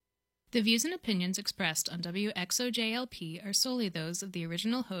The views and opinions expressed on WXOJLP are solely those of the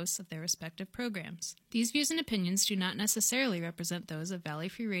original hosts of their respective programs. These views and opinions do not necessarily represent those of Valley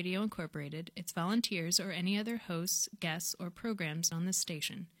Free Radio Incorporated, its volunteers, or any other hosts, guests, or programs on this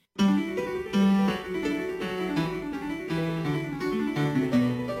station.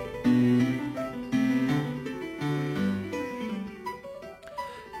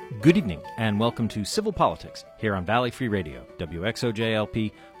 Good evening, and welcome to Civil Politics here on Valley Free Radio,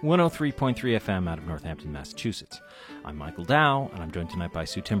 WXOJLP 103.3 FM out of Northampton, Massachusetts. I'm Michael Dow, and I'm joined tonight by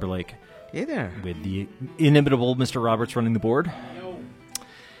Sue Timberlake. Hey there. With the inimitable Mr. Roberts running the board. Yo.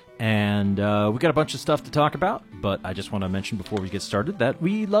 And we got a bunch of stuff to talk about, but I just want to mention before we get started that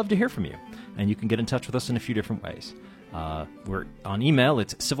we love to hear from you, and you can get in touch with us in a few different ways. We're on email.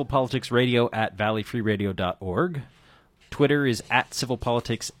 It's civilpoliticsradio@valleyfreeradio.org. Twitter is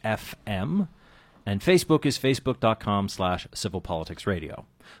 @civilpoliticsfm, and Facebook is facebook.com/civilpoliticsradio.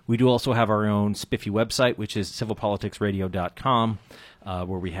 We do also have our own spiffy website, which is civilpoliticsradio.com, where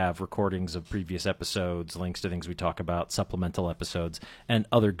we have recordings of previous episodes, links to things we talk about, supplemental episodes, and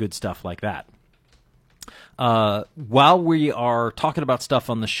other good stuff like that. While we are talking about stuff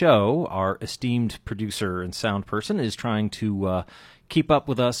on the show, our esteemed producer and sound person is trying to keep up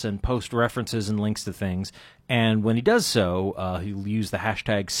with us and post references and links to things. And when he does so, he'll use the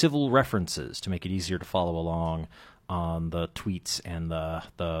hashtag civil references to make it easier to follow along on the tweets and the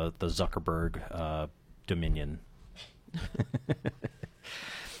Zuckerberg dominion.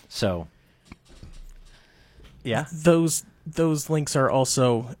 So, yeah. Those links are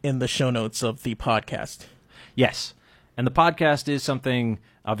also in the show notes of the podcast. Yes. And the podcast is something,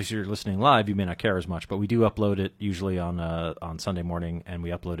 obviously you're listening live, you may not care as much, but we do upload it usually on Sunday morning, and we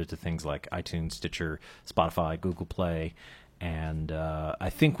upload it to things like iTunes, Stitcher, Spotify, Google Play, and I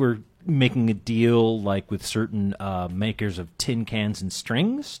think we're making a deal like with certain makers of tin cans and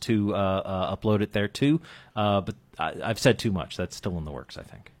strings to upload it there too, but I've said too much. That's still in the works, I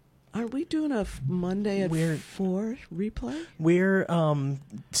think. Are we doing a Monday at 4 replay? We're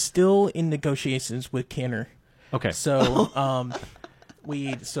still in negotiations with Canner. Okay. So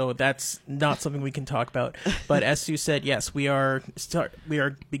so that's not something we can talk about. But as Sue said, yes, we are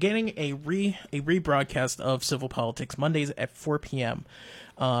beginning a rebroadcast of Civil Politics Mondays at 4 p.m.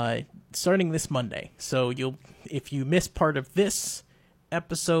 Starting this Monday. So if you miss part of this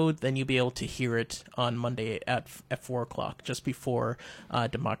episode, then you'll be able to hear it on Monday at 4 o'clock, just before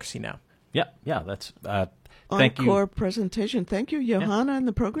Democracy Now! Yeah, that's thank you. Encore presentation. Thank you, Johanna, and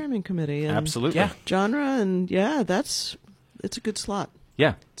the programming committee. And absolutely. Yeah. Genre, and it's a good slot.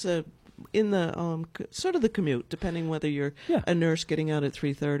 Yeah. It's in the sort of the commute, depending whether you're a nurse getting out at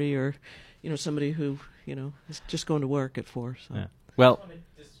 3:30 or somebody who is just going to work at 4. So. Yeah. Well, you want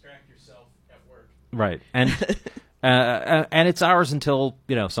to distract yourself at work. Right. And and it's ours until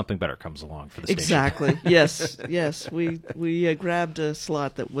something better comes along for the station. Exactly. Yes. We grabbed a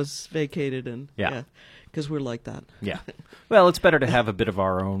slot that was vacated, and because we're like that. Yeah. Well, it's better to have a bit of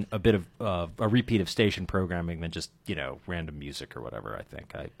our own, a bit of a repeat of station programming than just random music or whatever. I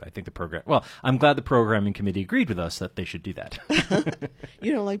think. I think the program. Well, I'm glad the programming committee agreed with us that they should do that.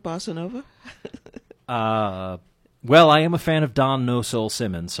 You don't like bossa nova? Well, I am a fan of Don No Soul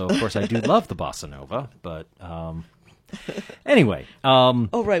Simmons, so of course I do love the bossa nova. But anyway.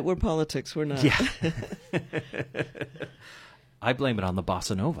 Oh, right. We're politics. We're not. Yeah. I blame it on the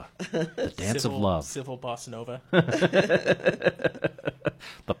bossa nova, the dance of love. Civil bossa nova.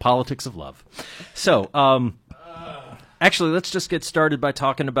 The politics of love. So, actually, let's just get started by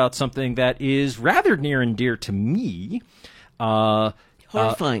talking about something that is rather near and dear to me.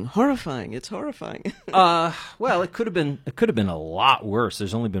 Horrifying. It's horrifying. Well, it could have been a lot worse.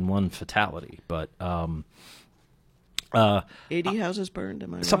 There's only been one fatality, but 80 houses burned,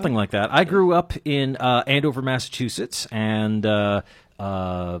 am I right? Something like that. I grew up in Andover, Massachusetts, and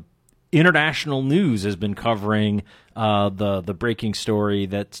international news has been covering the breaking story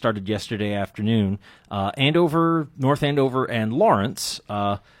that started yesterday afternoon. Andover, North Andover, and Lawrence,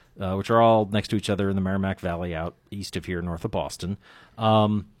 which are all next to each other in the Merrimack Valley out east of here, north of Boston,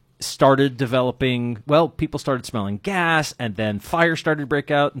 started developing, people started smelling gas, and then fire started to break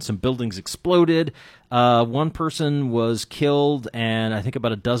out, and some buildings exploded. One person was killed, and I think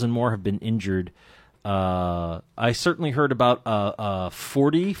about a dozen more have been injured. I certainly heard about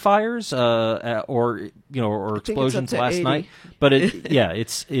 40 fires or explosions last 80. night, but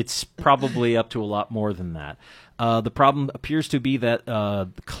it's probably up to a lot more than that. The problem appears to be that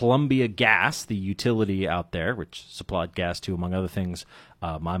Columbia Gas, the utility out there, which supplied gas to, among other things,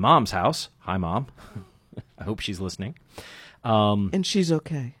 my mom's house. Hi, Mom. I hope she's listening. And she's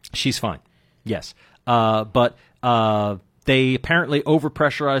okay. She's fine. Yes. But they apparently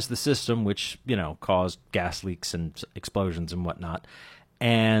overpressurized the system, which, caused gas leaks and explosions and whatnot.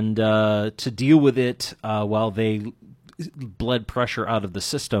 And to deal with it, while they bled pressure out of the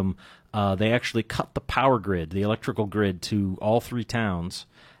system, they actually cut the power grid, the electrical grid, to all 3 towns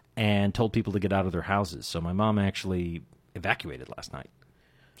and told people to get out of their houses. So my mom actually evacuated last night.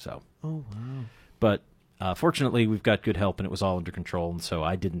 So, oh, wow. But fortunately, we've got good help, and it was all under control, and so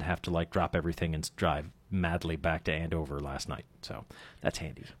I didn't have to drop everything and drive madly back to Andover last night. So that's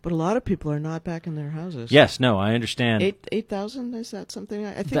handy. But a lot of people are not back in their houses. Yes, no, I understand. 8,000, is that something?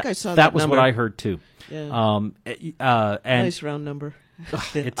 I think I saw that That was number. what I heard, too. Yeah. And nice round number.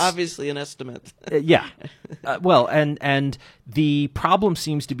 It's obviously an estimate. Yeah. Well, and the problem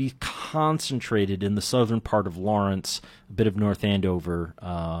seems to be concentrated in the southern part of Lawrence, a bit of North Andover,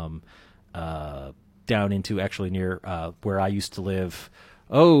 down into actually near where I used to live,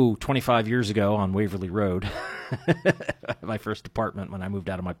 25 years ago on Waverly Road. My first apartment when I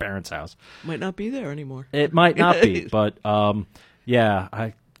moved out of my parents' house. Might not be there anymore. It might not be, but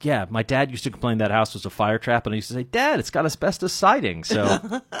yeah, my dad used to complain that house was a fire trap, and I used to say, Dad, it's got asbestos siding.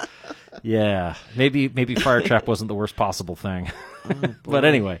 So, yeah, maybe fire trap wasn't the worst possible thing. Oh, but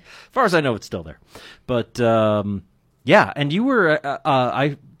anyway, as far as I know, it's still there. But, yeah, and you were,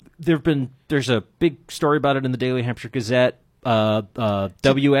 there's a big story about it in the Daily Hampshire Gazette.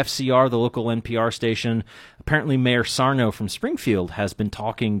 WFCR, the local NPR station, apparently Mayor Sarno from Springfield has been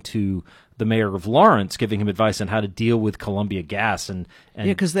talking to the mayor of Lawrence, giving him advice on how to deal with Columbia Gas. And yeah,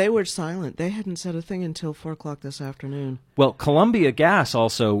 because they were silent. They hadn't said a thing until 4 o'clock this afternoon. Well, Columbia Gas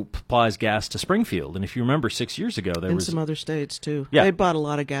also supplies gas to Springfield. And if you remember 6 years ago, there was... in some other states, too. Yeah. They bought a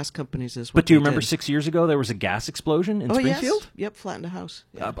lot of gas companies as well. But do you remember 6 years ago there was a gas explosion in Springfield? Yes. Yep, flattened a house.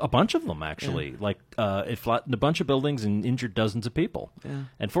 Yeah. A bunch of them, actually. Yeah. It flattened a bunch of buildings and injured dozens of people. Yeah.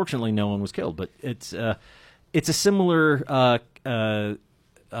 And fortunately, no one was killed. But it's a similar...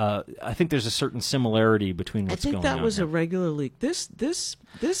 I think there's a certain similarity between what's going on. I think that was here. a regular leak. This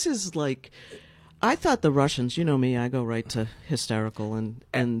is like, I thought the Russians, you know me, I go right to hysterical, and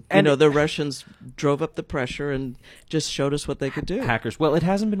the Russians drove up the pressure and just showed us what they could do. Hackers. Well, it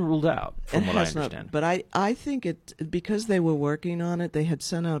hasn't been ruled out, from what I understand. Not, but I think because they were working on it, they had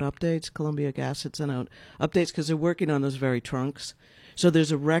sent out updates. Columbia Gas had sent out updates because they're working on those very trunks. So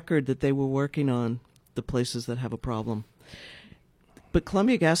there's a record that they were working on the places that have a problem. But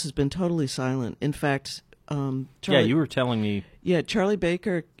Columbia Gas has been totally silent. In fact, you were telling me. Yeah, Charlie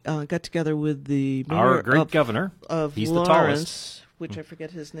Baker got together with the mayor our great governor of He's Lawrence, the tallest. Which I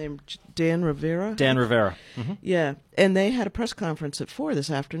forget his name, Dan Rivera. Dan Rivera. Mm-hmm. Yeah, and they had a press conference at 4 this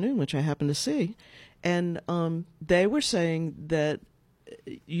afternoon, which I happened to see, and they were saying that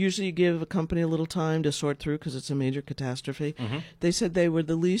usually you give a company a little time to sort through because it's a major catastrophe. Mm-hmm. They said they were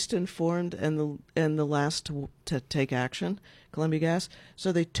the least informed and the last to take action, Columbia Gas.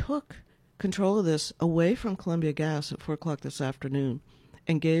 So they took control of this away from Columbia Gas at 4 o'clock this afternoon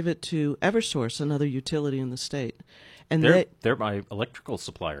and gave it to Eversource, another utility in the state. And they're my electrical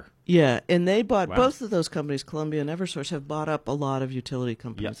supplier. Yeah, and they bought both of those companies, Columbia and Eversource, have bought up a lot of utility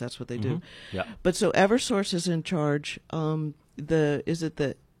companies. Yep. That's what they mm-hmm. do. Yeah. But so Eversource is in charge.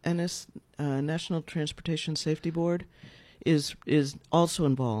 The National Transportation Safety Board is also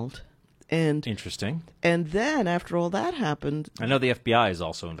involved. And interesting. And then after all that happened, I know the FBI is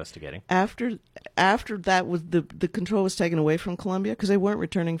also investigating. After that was the control was taken away from Columbia because they weren't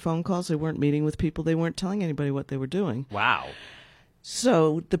returning phone calls, they weren't meeting with people, they weren't telling anybody what they were doing. Wow.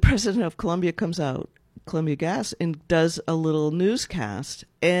 So the president of Columbia comes out, Columbia Gas, and does a little newscast,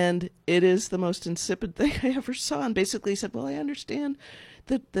 and it is the most insipid thing I ever saw. And basically he said, well, I understand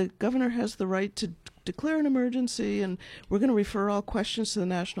that the governor has the right to declare an emergency, and we're going to refer all questions to the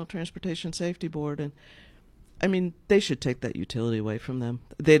National Transportation Safety Board. And I mean, they should take that utility away from them.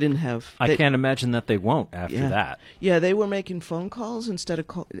 They didn't have... I can't imagine that they won't after that. Yeah, they were making phone calls instead of...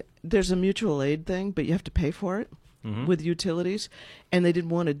 There's a mutual aid thing, but you have to pay for it. Mm-hmm. With utilities, and they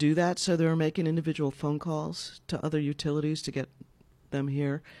didn't want to do that, so they were making individual phone calls to other utilities to get them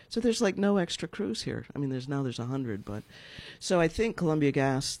here. So there's like no extra crews here. I mean, there's 100, but so I think Columbia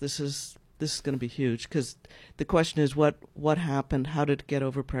Gas. This is going to be huge because the question is what happened? How did it get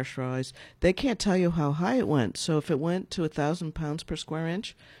overpressurized? They can't tell you how high it went. So if it went to 1,000 pounds per square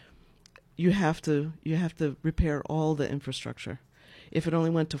inch, you have to repair all the infrastructure. If it only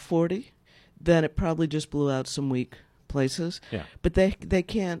went to 40. Then it probably just blew out some weak places. Yeah. But they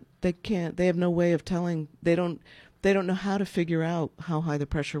can't. They have no way of telling. They don't know how to figure out how high the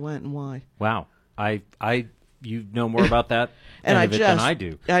pressure went and why. Wow. You know more about that than I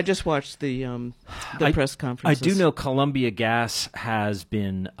do. I just watched the press conference. I do know Columbia Gas has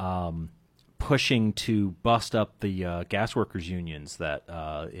been pushing to bust up the gas workers unions that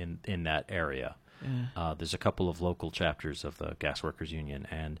in that area. Yeah. There's a couple of local chapters of the gas workers union,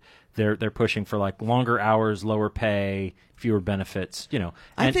 and they're pushing for like longer hours, lower pay, fewer benefits.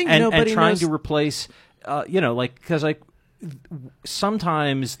 I think and nobody trying knows... to replace, because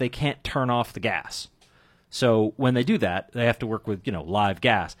sometimes they can't turn off the gas. So when they do that, they have to work with, live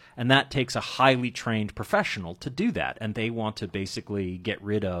gas. And that takes a highly trained professional to do that. And they want to basically get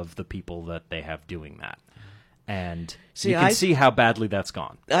rid of the people that they have doing that. And you can see how badly that's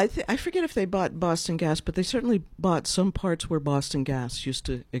gone. I forget if they bought Boston Gas, but they certainly bought some parts where Boston Gas used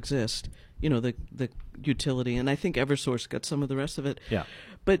to exist. The utility. And I think Eversource got some of the rest of it. Yeah.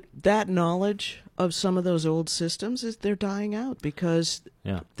 But that knowledge of some of those old systems they're dying out because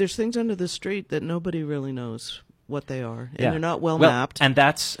there's things under the street that nobody really knows what they are, and they're not well mapped. And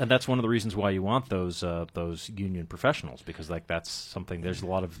that's one of the reasons why you want those union professionals, because that's something. There's a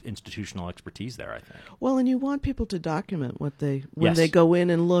lot of institutional expertise there, I think. Well, and you want people to document when they go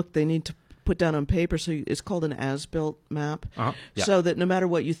in and look, they need to put down on paper. So it's called an as-built map, so that no matter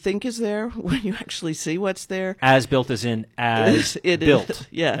what you think is there, when you actually see what's there, as-built as in as built,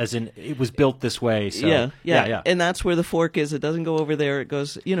 as in it was built this way. So yeah. And that's where the fork is. It doesn't go over there. It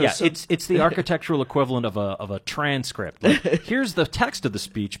goes, it's the architectural equivalent of a transcript. Like, here's the text of the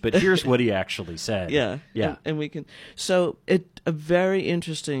speech, but here's what he actually said. Yeah. And we can. So a very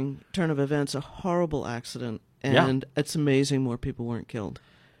interesting turn of events. A horrible accident, and it's amazing more people weren't killed.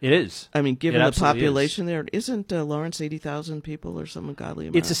 It is. I mean, given the population there, isn't Lawrence 80,000 people or some ungodly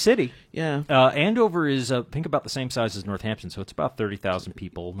amount? It's a city. Yeah. Andover is, I think, about the same size as Northampton, so it's about 30,000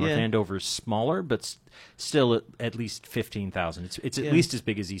 people. North Andover is smaller, but still at least 15,000. It's at least as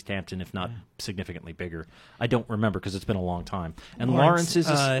big as East Hampton, if not significantly bigger. I don't remember because it's been a long time. And Lawrence is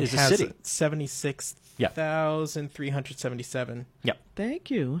a city. 76,377. Yep.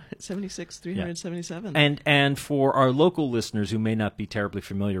 Thank you. 76,377. And for our local listeners who may not be terribly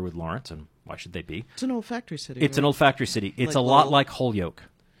familiar with Lawrence, and why should they be? It's an old factory city. It's an old factory city. It's a lot like Holyoke.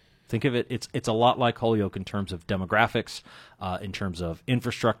 Think of it. It's a lot like Holyoke in terms of demographics, in terms of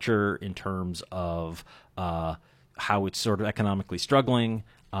infrastructure, in terms of how it's sort of economically struggling,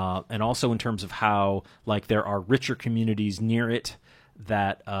 and also in terms of how there are richer communities near it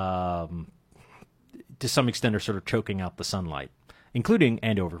that to some extent are sort of choking out the sunlight, including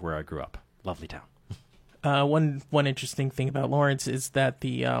Andover, where I grew up. Lovely town. One interesting thing about Lawrence is that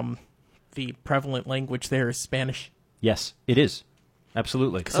the prevalent language there is Spanish. Yes, it is.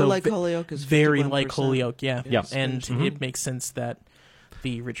 Absolutely. So like Holyoke is 51%. Very like Holyoke, yeah. And Mm-hmm. it makes sense that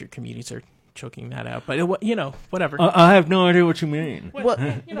the richer communities are choking that out. But, whatever. I have no idea what you mean. Well,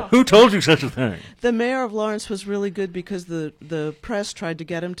 Who told you such a thing? The mayor of Lawrence was really good because the press tried to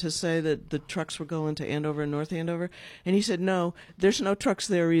get him to say that the trucks were going to Andover and North Andover. And he said, no, there's no trucks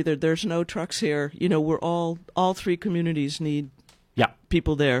there either. There's no trucks here. We're all three communities need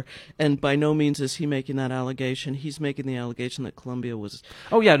people there, and by no means is he making that allegation. He's making the allegation that Columbia was.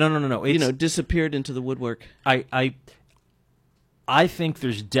 Oh yeah, no. It's, disappeared into the woodwork. I think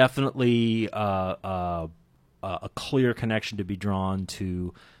there's definitely a clear connection to be drawn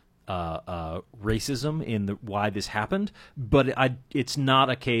to racism in why this happened, but it's not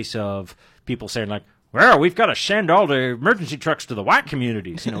a case of people saying like, well, we've got to send all the emergency trucks to the white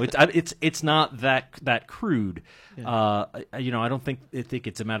communities. It's not that crude. Yeah. I don't think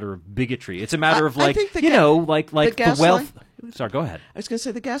it's a matter of bigotry. It's a matter of like the wealth. Sorry, go ahead. I was going to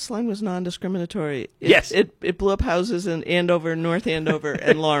say the gas line was non-discriminatory. Yes, it blew up houses in Andover, North Andover,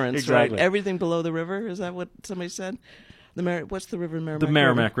 and Lawrence. Exactly. Right? Everything below the river. Is that what somebody said? What's the river? The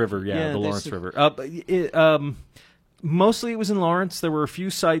Merrimack River. Yeah, the Lawrence River. Mostly it was in Lawrence. There were a few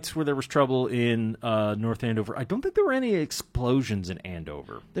sites where there was trouble in North Andover. I don't think there were any explosions in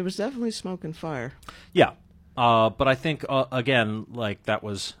Andover. There was definitely smoke and fire. Yeah. But I think, again, that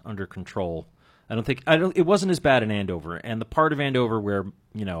was under control. It wasn't as bad in Andover. And the part of Andover where,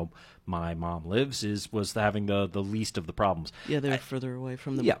 my mom lives was having the least of the problems. Yeah, they were further away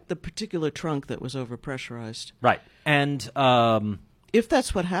from the particular trunk that was overpressurized. Right. And if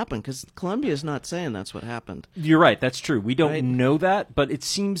that's what happened, because Columbia is not saying that's what happened. You're right. That's true. We don't know that, but it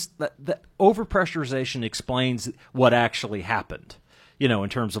seems that overpressurization explains what actually happened. In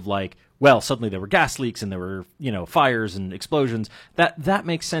terms of suddenly there were gas leaks and there were, fires and explosions. That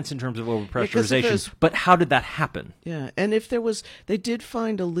makes sense in terms of overpressurization. But how did that happen? Yeah, and if they did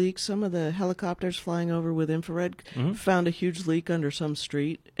find a leak. Some of the helicopters flying over with infrared found a huge leak under some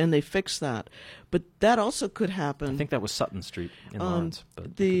street, and they fixed that. But that also could happen. I think that was Sutton Street in Lawrence.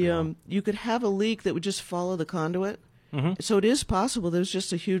 But you could have a leak that would just follow the conduit. Mm-hmm. So it is possible there's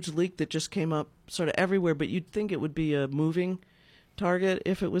just a huge leak that just came up sort of everywhere, but you'd think it would be a moving Target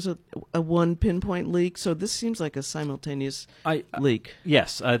if it was a one pinpoint leak. So this seems like a simultaneous leak.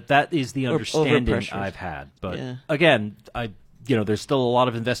 Yes, that is the understanding overpressured. I've had. But Yeah. again, there's still a lot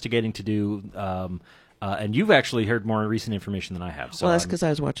of investigating to do. And you've actually heard more recent information than I have. So Well, that's because I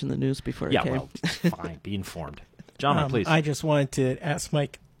was watching the news before it came. well, fine. Be informed. John, please. I just wanted to ask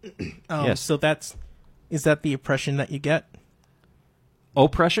Mike. Yes. So is that the impression that you get?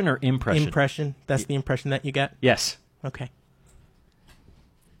 Oppression or impression? Impression. That's the impression that you get? Yes. Okay.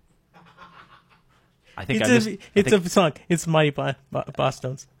 I think It's a song. It's Mighty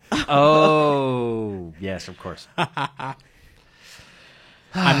Bosstones. Oh, yes, of course. I'm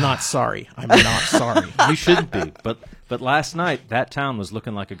not sorry. I'm not sorry. You shouldn't be. But last night, that town was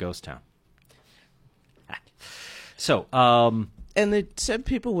looking like a ghost town. So, And they said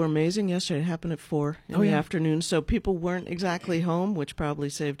people were amazing yesterday. It happened at 4 in the afternoon, so people weren't exactly home, which probably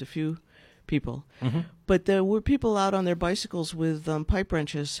saved a few people. Mm-hmm. But there were people out on their bicycles with pipe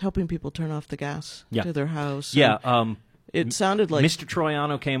wrenches helping people turn off the gas to their house. yeah, It sounded like Mr.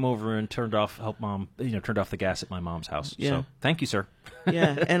 Troiano came over and turned off the gas at my mom's house. Yeah. So, thank you, sir.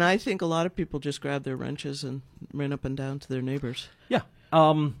 yeah, and I think a lot of people just grabbed their wrenches and ran up and down to their neighbors. Yeah.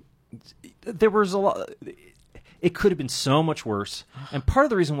 There was a lot. It could have been so much worse. And part of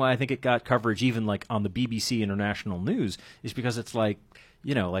the reason why I think it got coverage even like on the BBC International News is because it's like,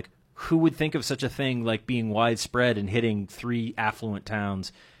 who would think of such a thing like being widespread and hitting 3 affluent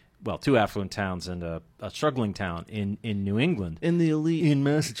towns, well, 2 affluent towns and a struggling town in New England. In the elite. In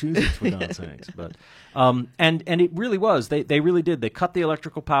Massachusetts, for God's sakes. But, and it really was. They really did. They cut the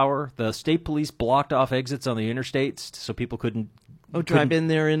electrical power. The state police blocked off exits on the interstates so people couldn't. Drive in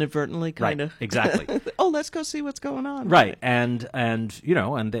there inadvertently, kind of. Right, exactly. Let's go see what's going on. Right, and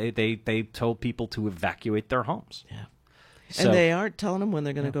they told people to evacuate their homes. Yeah. So, and they aren't telling them when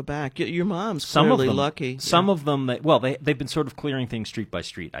they're going to go back. Your mom's some clearly of them, lucky. Some of them, they've been sort of clearing things street by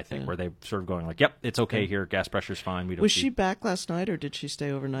street, I think, where they're sort of going like, yep, it's okay here, gas pressure's fine. We don't Was she back last night, or did she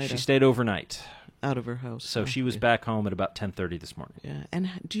stay overnight? She stayed overnight. Out of her house. So she was back home at about 10:30 this morning. Yeah, and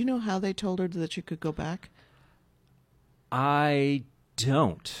do you know how they told her that she could go back? I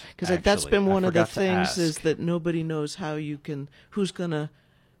don't. Because that's been one of the things is is that nobody knows how you can, who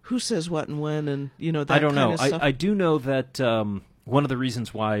says what and when, and that I don't kind know. of stuff. I do know that one of the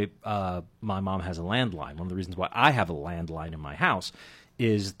reasons why my mom has a landline, one of the reasons why I have a landline in my house,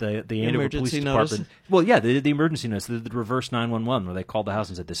 is the Andover Police Emergency Department. notice? Well, yeah, the emergency notice, the reverse 911, where they called the house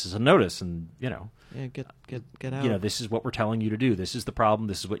and said, "This is a notice," and yeah, get out. this is what we're telling you to do. This is the problem.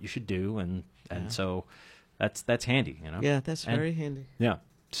 This is what you should do, and so that's handy, Yeah, that's very handy. Yeah.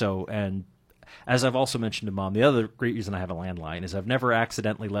 So, and as I've also mentioned to Mom, the other great reason I have a landline is I've never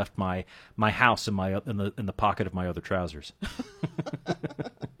accidentally left my house in the pocket of my other trousers.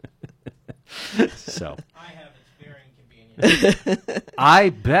 So I have. It's very inconvenient. I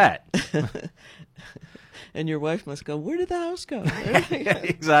bet. And your wife must go, where did the house go?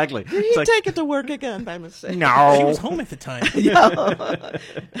 Exactly. Did you take it to work again by mistake? No. She was home at the time.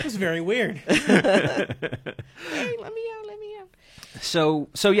 It was very weird. Hey, let me out. So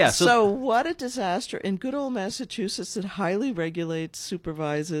what a disaster. In good old Massachusetts, it highly regulates,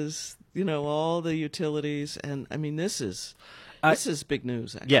 supervises, all the utilities. And, I mean, this is big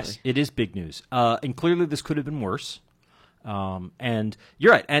news, actually. Yes, it is big news. And clearly this could have been worse. And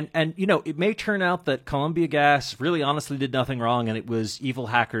you're right. And it may turn out that Columbia Gas really honestly did nothing wrong and it was evil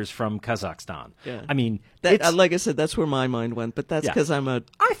hackers from Kazakhstan. Yeah. I mean, like I said, that's where my mind went, but that's because I'm a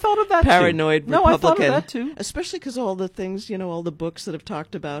I thought of that paranoid too. No, Republican. I thought of that too. Especially because all the things, all the books that have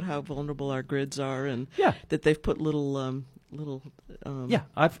talked about how vulnerable our grids are and that they've put little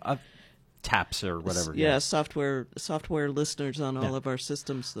I've taps or whatever. Yeah, software listeners on all of our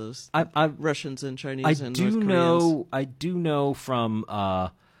systems. Those Russians and Chinese and North Koreans. I do know from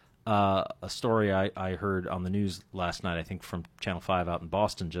a story I heard on the news last night. I think from Channel 5 out in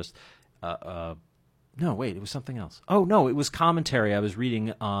Boston. Just no, wait, it was something else. Oh no, it was commentary I was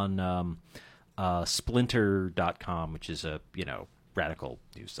reading on Splinter.com, which is a radical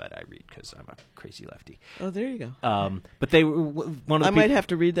news site I read because I'm a crazy lefty. Oh, there you go. But they were one of the I might have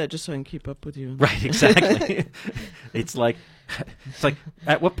to read that just so I can keep up with you. Right, exactly. It's like,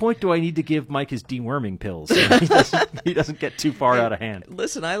 at what point do I need to give Mike his deworming pills so he doesn't get too far out of hand?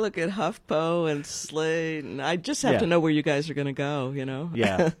 Listen, I look at HuffPo and Slate, and I just have to know where you guys are going to go.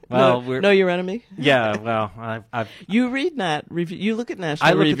 Yeah. Well, know your enemy. Yeah. Well, you read Nat Review. You look at National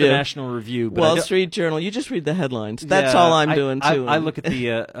National Review. At the National Review, but Wall Street Journal. You just read the headlines. That's all I'm doing too. I look at the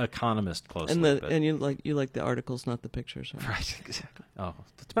Economist closely, and you like the articles, not the pictures. Right. Exactly. Oh,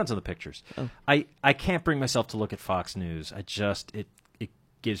 it depends on the pictures. Oh. I can't bring myself to look at Fox News. It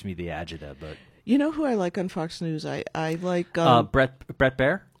gives me the agita, but You know who I like on Fox News? I like Brett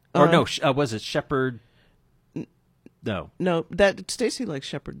Baer? Or no, was it Shepard? No. No, that Stacy likes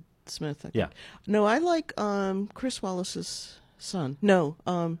Shepard Smith. I think. Yeah. No, I like Chris Wallace's son. No,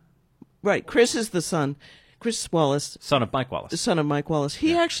 right. Chris is the son. Chris Wallace, Son of Mike Wallace. the son of Mike Wallace.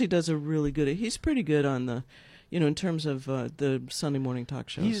 He actually does a really good. He's pretty good on the, in terms of the Sunday morning talk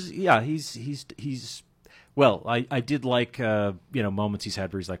shows. He's well, I did like moments he's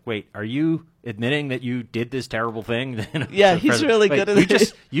had where he's like, wait, are you admitting that you did this terrible thing? Yeah, he's really good at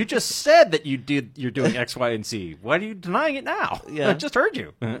it. You just said that you're doing X, Y, and Z. Why are you denying it now? Yeah. I just heard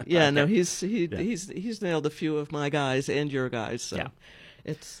you. Yeah, Okay. no, he's nailed a few of my guys and your guys. So Yeah.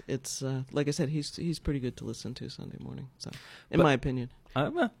 it's like I said, he's pretty good to listen to Sunday morning. So, in my opinion.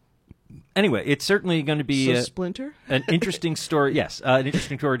 Anyway, it's certainly going to be So Splinter? an interesting story. Yes, an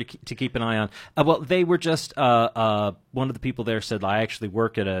interesting story to keep an eye on. Well, they were just one of the people there said, I actually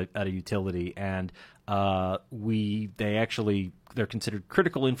work at a utility, and they're considered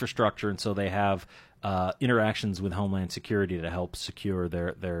critical infrastructure, and so they have interactions with Homeland Security to help secure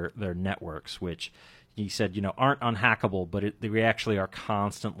their networks, which he said aren't unhackable, but we actually are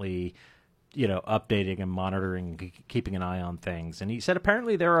constantly updating and monitoring, and keeping an eye on things. And he said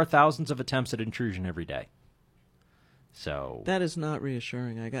apparently there are thousands of attempts at intrusion every day. So That is not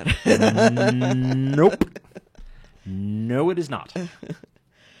reassuring. I got nope. No, it is not.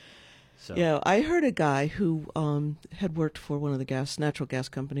 So Yeah, I heard a guy who had worked for one of the natural gas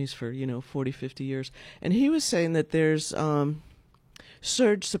companies for 40, 50 years, and he was saying that there's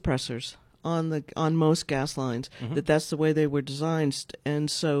surge suppressors on most gas lines. That's the way they were designed,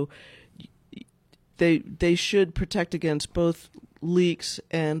 and so they should protect against both leaks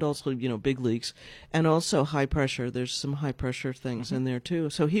and also big leaks, and also high pressure. There's some high pressure things in there too.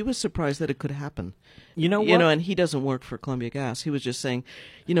 So he was surprised that it could happen. You know what? And he doesn't work for Columbia Gas. He was just saying,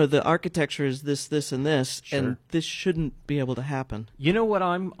 the architecture is this, and this, and this shouldn't be able to happen. You know what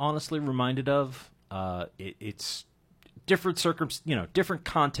I'm honestly reminded of? It's different different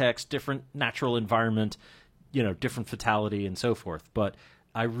context, different natural environment, different fatality and so forth. But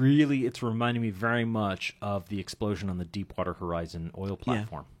it's reminding me very much of the explosion on the Deepwater Horizon oil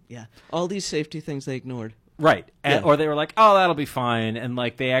platform. Yeah. All these safety things they ignored. Right. Yeah. Or they were like, oh, that'll be fine. And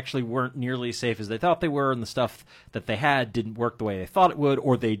they actually weren't nearly as safe as they thought they were. And the stuff that they had didn't work the way they thought it would,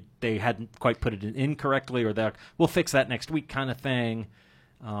 or they hadn't quite put it in correctly, or they're, we'll fix that next week kind of thing.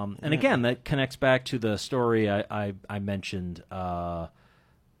 And again, that connects back to the story I mentioned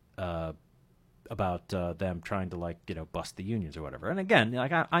about them trying to bust the unions or whatever. And again,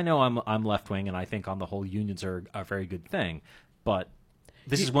 I know I'm left wing, and I think on the whole unions are a very good thing, but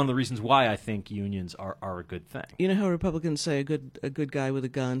this is one of the reasons why I think unions are a good thing. You know how Republicans say a good guy with a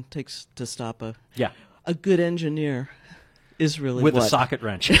gun takes to stop a good engineer is really with what? a socket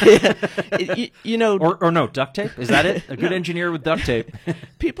wrench. Or no, duct tape. Is that it? A good engineer with duct tape.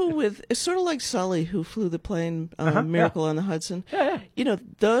 people with it's sort of like Sully, who flew the plane Miracle on the Hudson. Yeah.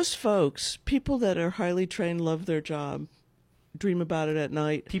 Those folks, people that are highly trained, love their job, dream about it at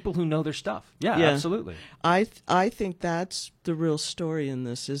night. People who know their stuff. Yeah. Absolutely. I think that's the real story in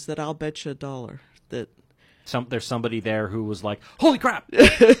this, is that I'll bet you $1 that there's somebody there who was like, holy crap,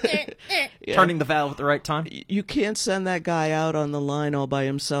 turning the valve at the right time. You can't send that guy out on the line all by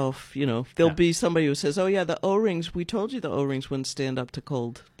himself. There'll be somebody who says, oh yeah, the O-rings, we told you the O-rings wouldn't stand up to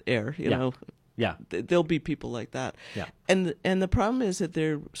cold air, Yeah. There'll be people like that. Yeah. And the problem is that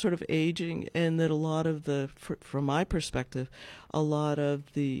they're sort of aging, and that a lot of from my perspective, a lot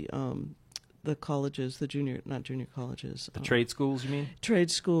of the colleges, the trade schools, you mean? Trade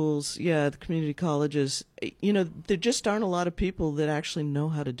schools, yeah, the community colleges. There just aren't a lot of people that actually know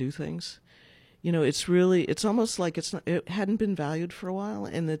how to do things. It's almost like it hadn't been valued for a while,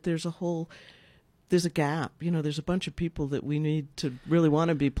 and that there's a gap. There's a bunch of people that we need to really want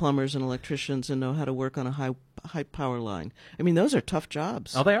to be plumbers and electricians and know how to work on a high power line. I mean, those are tough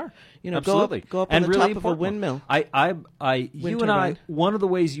jobs. Oh, they are. Absolutely. Go up and on the really top of a windmill. One of the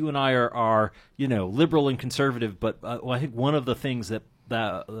ways you and I are liberal and conservative, but I think one of the things that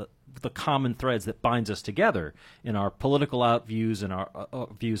the common threads that binds us together in our political views and our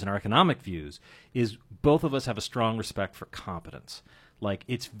views and our economic views is both of us have a strong respect for competence.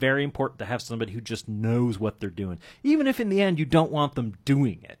 It's very important to have somebody who just knows what they're doing, even if in the end you don't want them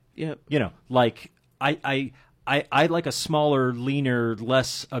doing it. Yep. I like a smaller, leaner,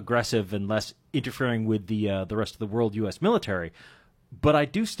 less aggressive, and less interfering with the rest of the world U.S. military. But I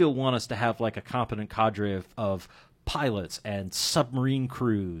do still want us to have a competent cadre of pilots and submarine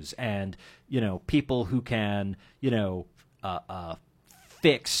crews and people who can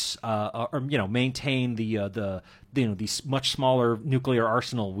fix or maintain the these much smaller nuclear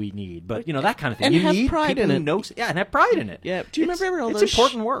arsenal we need, but that kind of thing. And you have need pride people in who it. know, and have pride in it. Yeah. Do you remember all it's those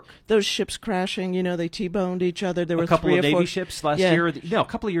important work? Those ships crashing, they T-boned each other. There were A couple 3 of or 4 Navy ships last year. No, a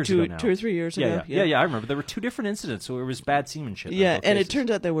couple of years ago now. 2 or 3 years ago. Yeah. I remember there were 2 different incidents, so it was bad seamanship. Yeah, in both and it cases.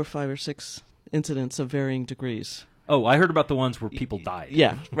 turns out there were 5 or 6 incidents of varying degrees. Oh, I heard about the ones where people died.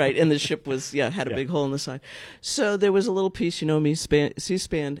 Yeah, right. And the ship was had a big hole in the side. So there was a little piece,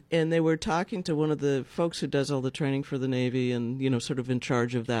 C-SPAN, and they were talking to one of the folks who does all the training for the Navy and sort of in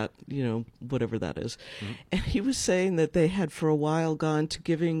charge of that, whatever that is. Mm-hmm. And he was saying that they had for a while gone to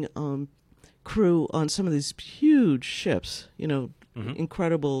giving crew on some of these huge ships, Mm-hmm.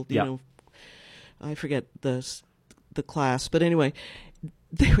 incredible, I forget the class, but anyway,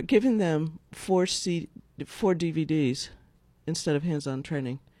 they were giving them 4 DVDs instead of hands-on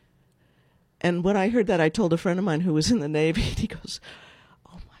training. And when I heard that, I told a friend of mine who was in the Navy, and he goes,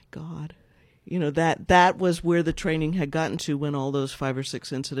 "Oh my God." That was where the training had gotten to when all those 5 or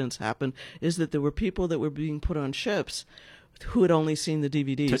 6 incidents happened, is that there were people that were being put on ships who had only seen the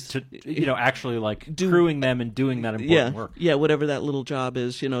DVDs. To actually crewing them and doing that important work. Yeah, whatever that little job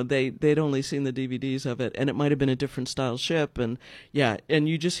is, they'd only seen the DVDs of it, and it might have been a different style ship, and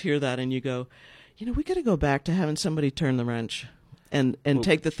you just hear that and you go, we got to go back to having somebody turn the wrench and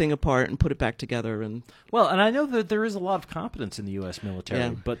take the thing apart and put it back together. And I know that there is a lot of competence in the U.S.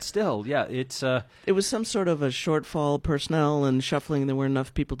 military, but still, it's it was some sort of a shortfall of personnel and shuffling. There weren't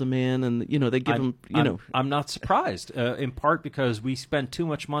enough people to man, and they give them. I'm not surprised, in part because we spend too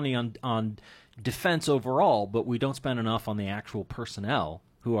much money on defense overall, but we don't spend enough on the actual personnel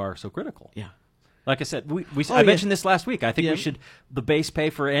who are so critical. Yeah. Like I said, I mentioned this last week. I think the base pay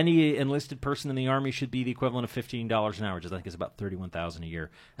for any enlisted person in the Army should be the equivalent of $15 an hour, which I think is about $31,000 a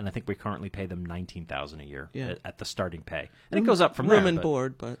year. And I think we currently pay them $19,000 a year at the starting pay. And it goes up from there. Room and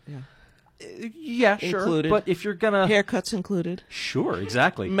board, but yeah, sure. Included. But if you're gonna haircuts included, sure,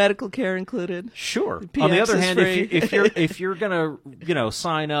 exactly, medical care included, sure. PX On the other hand, free. if you're gonna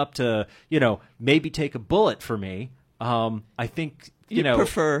sign up to maybe take a bullet for me, I think.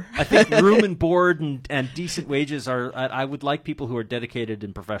 Prefer. I think room and board and decent wages are. I would like people who are dedicated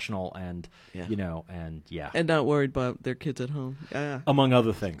and professional and and not worried about their kids at home. Among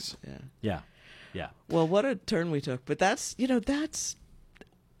other things. Yeah. Yeah. Well, what a turn we took. But that's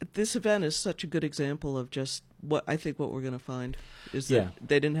this event is such a good example of just what we're going to find is that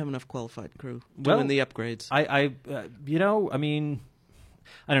they didn't have enough qualified crew doing the upgrades.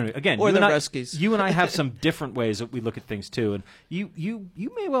 I don't know. Again, or the Ruskies. You and I have some different ways that we look at things too, and you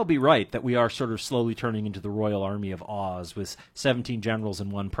may well be right that we are sort of slowly turning into the Royal Army of Oz with 17 generals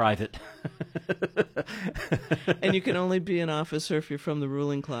and 1 private. And you can only be an officer if you're from the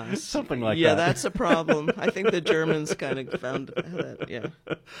ruling class. Something like that. Yeah, that's a problem. I think the Germans kind of found that. Yeah.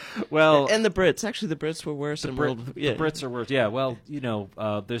 Well, and the Brits. Actually, the Brits were worse. The Brits are worse. Yeah. Well,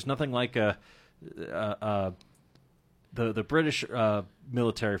 there's nothing like the British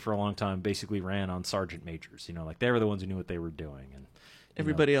military for a long time basically ran on sergeant majors. They were the ones who knew what they were doing, and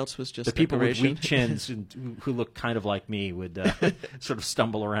everybody else was just the people decoration. with weak chins and who looked kind of like me would sort of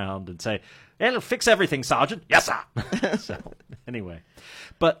stumble around and say, "It'll fix everything, Sergeant." Yes, sir. So anyway,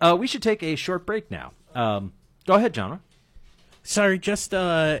 but we should take a short break now. Go ahead, John. Sorry, just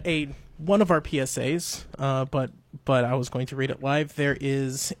one of our PSAs, but I was going to read it live. There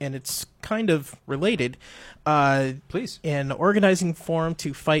is, and it's kind of related. Please. An organizing forum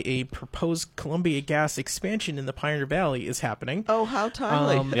to fight a proposed Columbia Gas expansion in the Pioneer Valley is happening. Oh, how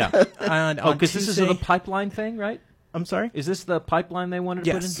timely! Yeah. Because this is the pipeline thing, right? I'm sorry? Is this the pipeline they wanted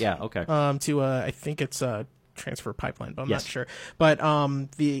to put in? Yeah, okay. I think it's a transfer pipeline, but I'm not sure. But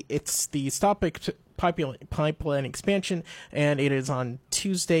it's the Stop Pipeline expansion, and it is on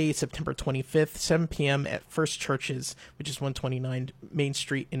Tuesday, September 25th, 7 p.m. at First Churches, which is 129 Main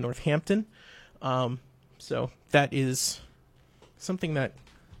Street in Northampton. So that is something that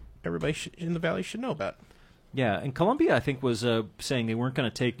everybody in the Valley should know about. Yeah, and Columbia, I think, was saying they weren't going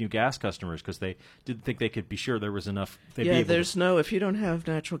to take new gas customers because they didn't think they could be sure there was enough. If you don't have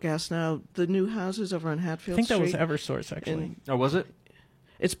natural gas now, the new houses over on Hatfield Street. I think that was Eversource, actually. Was it?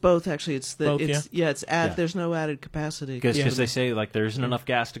 It's both, actually. It's both, there's no added capacity. Because they say there isn't enough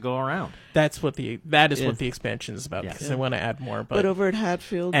gas to go around. That is what the expansion is about, because they want to add more. But over at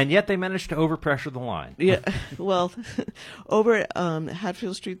Hatfield... And yet they managed to overpressure the line. Yeah, well, over at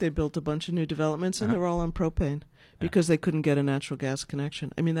Hatfield Street, they built a bunch of new developments, and they're all on propane because they couldn't get a natural gas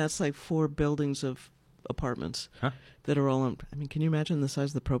connection. I mean, that's like 4 buildings of apartments that are all on... I mean, can you imagine the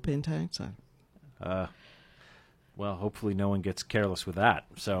size of the propane tanks? well, hopefully no one gets careless with that.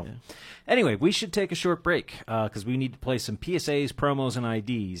 So anyway, we should take a short break because we need to play some PSAs, promos, and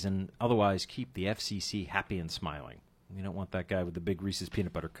IDs, and otherwise keep the FCC happy and smiling. We don't want that guy with the big Reese's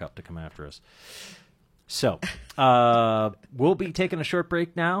peanut butter cup to come after us. So we'll be taking a short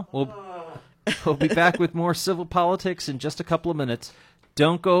break now. We'll be back with more civil politics in just a couple of minutes.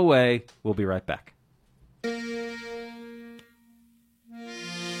 Don't go away. We'll be right back.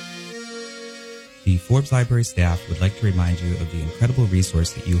 The Forbes Library staff would like to remind you of the incredible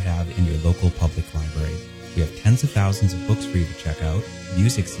resource that you have in your local public library. We have tens of thousands of books for you to check out,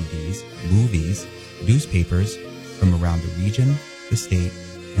 music CDs, movies, newspapers from around the region, the state,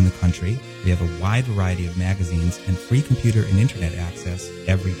 and the country. We have a wide variety of magazines and free computer and internet access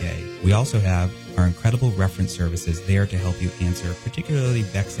every day. We also have our incredible reference services there to help you answer particularly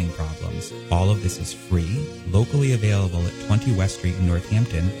vexing problems. All of this is free, locally available at 20 West Street in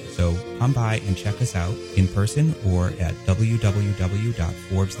Northampton, so come by and check us out in person or at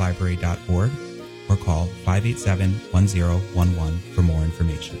www.forbeslibrary.org or call 587-1011 for more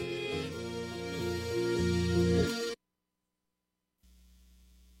information.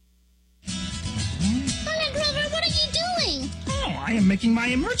 I am making my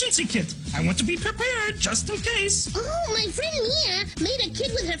emergency kit. I want to be prepared just in case. Oh, my friend Mia made a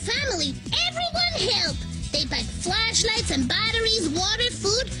kit with her family. Everyone help. They packed flashlights and batteries, water,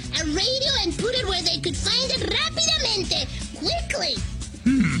 food, a radio, and put it where they could find it rapidamente, quickly.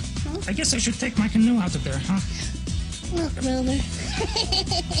 I guess I should take my canoe out of there, huh? Look, Grover.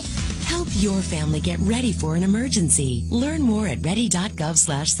 Help your family get ready for an emergency. Learn more at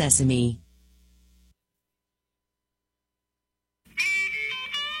ready.gov/sesame.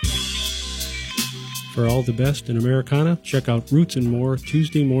 For all the best in Americana, check out Roots and More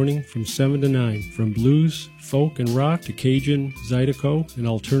Tuesday morning from 7 to 9. From blues, folk, and rock to Cajun, Zydeco, and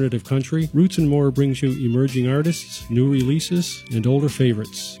alternative country, Roots and More brings you emerging artists, new releases, and older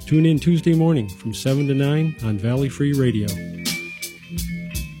favorites. Tune in Tuesday morning from 7 to 9 on Valley Free Radio.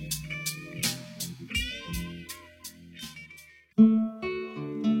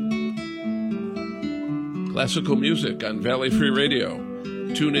 Classical music on Valley Free Radio.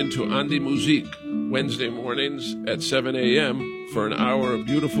 Tune in to Andi Musique Wednesday mornings at 7 a.m. for an hour of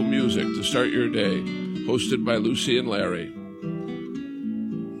beautiful music to start your day, hosted by Lucy and Larry.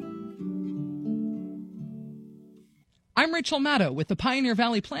 I'm Rachel Maddow with the Pioneer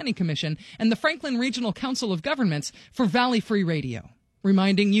Valley Planning Commission and the Franklin Regional Council of Governments for Valley Free Radio,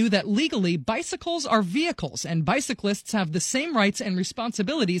 reminding you that legally bicycles are vehicles and bicyclists have the same rights and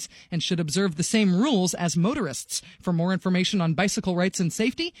responsibilities and should observe the same rules as motorists. For more information on bicycle rights and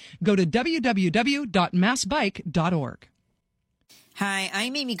safety, go to www.massbike.org. Hi,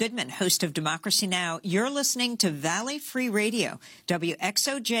 I'm Amy Goodman, host of Democracy Now! You're listening to Valley Free Radio,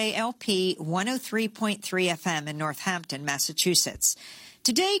 WXOJLP 103.3 FM in Northampton, Massachusetts.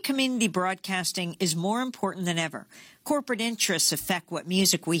 Today, community broadcasting is more important than ever. Corporate interests affect what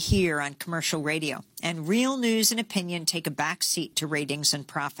music we hear on commercial radio, and real news and opinion take a back seat to ratings and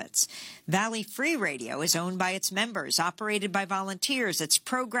profits. Valley Free Radio is owned by its members, operated by volunteers, it's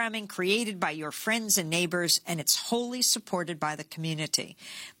programming created by your friends and neighbors, and it's wholly supported by the community.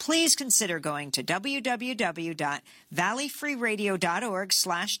 Please consider going to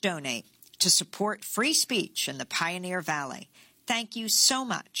www.valleyfreeradio.org/donate to support free speech in the Pioneer Valley. Thank you so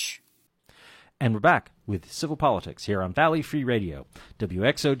much. And we're back with Civil Politics here on Valley Free Radio,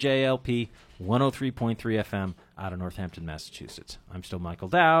 WXOJLP 103.3 FM out of Northampton, Massachusetts. I'm still Michael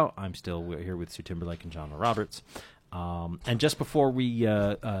Dow. I'm still here with Sue Timberlake and John Roberts. And just before we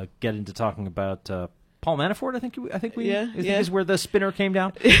get into talking about Paul Manafort, I think is where the spinner came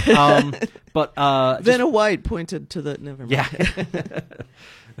down. But Vanna White pointed to the never mind. Yeah.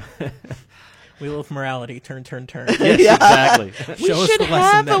 Wheel of morality, turn. Yes, exactly. We should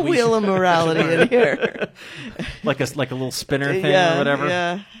have a wheel of morality in here. like a little spinner thing or whatever.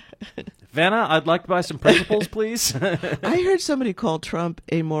 Yeah. Vanna, I'd like to buy some principles, please. I heard somebody call Trump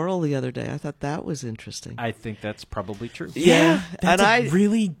amoral the other day. I thought that was interesting. I think that's probably true. Yeah, that's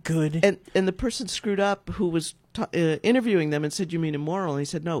really good. And the person screwed up who was interviewing them and said, "You mean immoral?" And he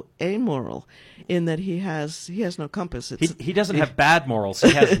said, "No, amoral, in that he has no compass." He doesn't have bad morals.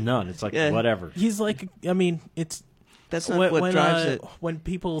 He has none. It's like whatever. He's like, I mean, that's not what drives it. When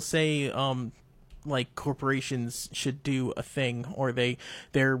people say like corporations should do a thing or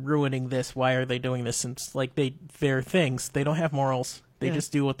they're ruining this, why are they doing this? And it's like they're things. They don't have morals. They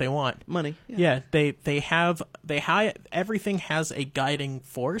just do what they want. Money. Yeah, they have everything has a guiding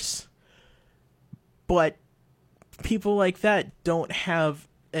force. But people like that don't have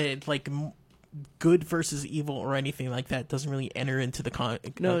good versus evil or anything like that. It doesn't really enter into the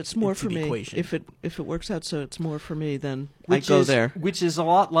No, it's more into for the me. equation. If it works out, so it's more for me. Then I go there. Which is a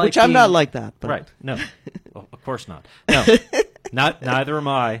lot like which I'm not like that. But. Right? No, well, of course not. No, neither am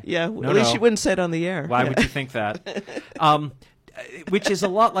I. Yeah, no, at least no. you wouldn't say it on the air. Why would you think that? Which is a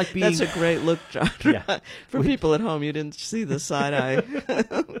lot like being. That's a great look, John. Yeah. For people at home, you didn't see the side eye.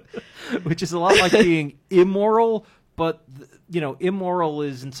 Which is a lot like being immoral, but immoral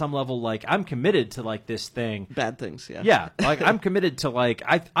is in some level like I'm committed to like this thing. Bad things, yeah. Yeah, like I'm committed to like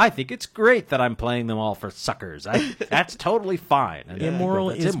I think it's great that I'm playing them all for suckers. That's totally fine. And immoral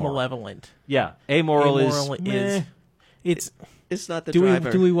that's is immoral. malevolent. Yeah, amoral is meh. It's not the do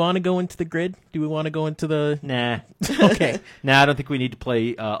driver. Do we want to go into the grid? Do we want to go into the... Nah. Okay. Nah, I don't think we need to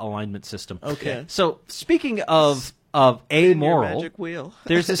play alignment system. Okay. Yeah. So speaking of Spin your amoral, magic wheel.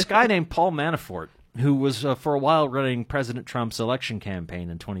 there's this guy named Paul Manafort who was for a while running President Trump's election campaign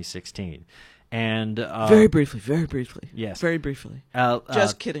in 2016. And very briefly. Yes. Very briefly.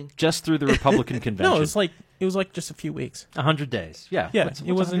 Just kidding. Just through the Republican convention. No, it was like just a few weeks. 100 days. Yeah. Yeah, What's it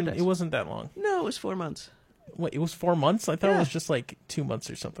 100 days? wasn't that long. No, it was 4 months. Wait, it was 4 months? I thought it Yeah. was just like 2 months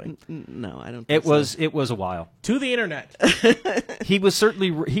or something. No, I don't think It was so. it was a while. To the internet. He was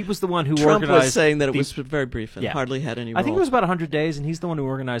the one who Trump organized was saying that it was very brief and Yeah. hardly had any I think it role. was about 100 days, and he's the one who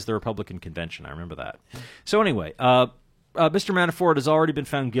organized the Republican convention. I remember that. So anyway, Mr. Manafort has already been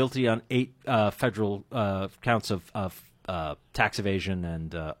found guilty on 8 federal counts of tax evasion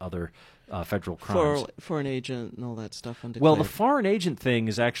and other federal crimes. Foreign agent and all that stuff. Undeclared. Well, the foreign agent thing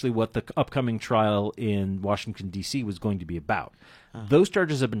is actually what the upcoming trial in Washington, D.C. was going to be about. Those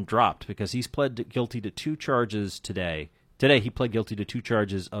charges have been dropped because he's pled guilty to 2 charges today. Today, he pled guilty to 2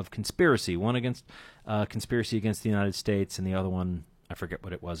 charges of conspiracy, one against conspiracy against the United States and the other one, I forget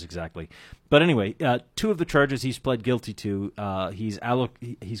what it was exactly. But anyway, 2 of the charges he's pled guilty to, he's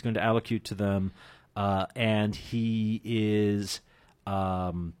going to allocute to them, and he is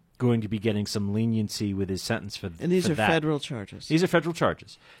going to be getting some leniency with his sentence for and these for are that. federal charges. These are federal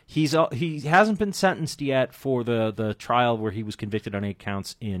charges. He hasn't been sentenced yet for the trial where he was convicted on 8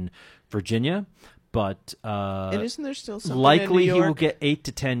 counts in Virginia, but and isn't there still something likely in New he will York? get 8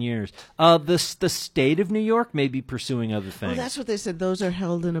 to 10 years. The state of New York may be pursuing other things. Well, that's what they said. Those are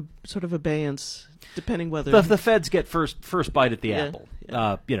held in a sort of abeyance, depending whether the feds get first bite at the apple,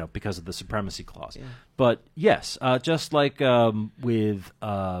 because of the supremacy clause. Yeah. But yes, just like with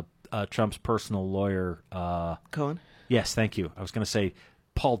Trump's personal lawyer, Cohen. Yes, thank you. I was going to say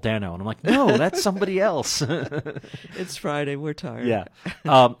Paul Dano, and I'm like, no, that's somebody else. It's Friday. We're tired. Yeah.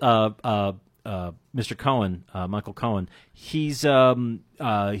 Mr. Cohen, Michael Cohen, he's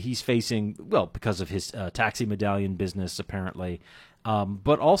facing, well, because of his taxi medallion business, apparently,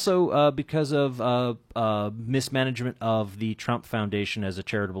 but also because of mismanagement of the Trump Foundation as a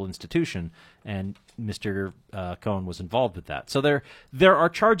charitable institution, and Mr. Cohen was involved with that. So there are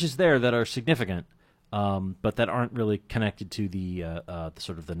charges there that are significant, but that aren't really connected to the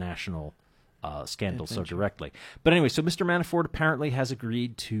sort of the national scandal so directly. But anyway, so Mr. Manafort apparently has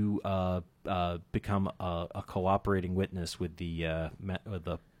agreed to become a cooperating witness with the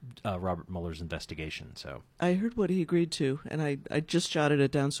Robert Mueller's investigation. So I heard what he agreed to, and I just jotted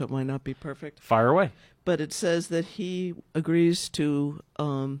it down, so it might not be perfect. Fire away. But it says that he agrees to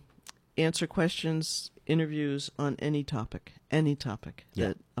answer questions, interviews on any topic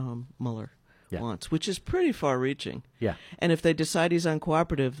that Mueller wants, which is pretty far-reaching. Yeah. And if they decide he's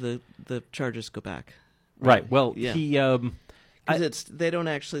uncooperative, the charges go back. Right. Well, yeah. he. They don't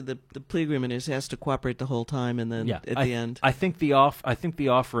actually. The plea agreement is he has to cooperate the whole time, and then at the end. I think the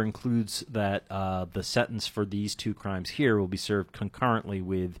offer includes that the sentence for these 2 crimes here will be served concurrently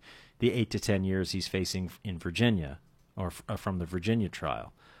with the 8 to 10 years he's facing in Virginia, or from the Virginia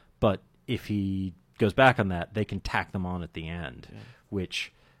trial. But if he goes back on that, they can tack them on at the end,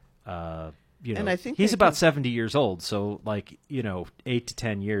 which. And I think he's about 70 years old, so 8 to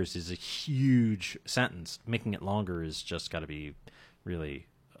 10 years is a huge sentence. Making it longer is just got to be really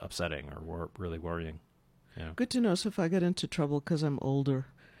upsetting or really worrying. Yeah. Good to know. So if I get into trouble because I'm older,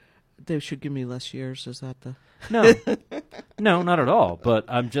 they should give me less years. Is that the? No, not at all. But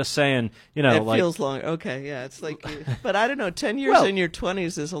I'm just saying, it feels long. Okay, yeah, it's like, but I don't know. 10 years in your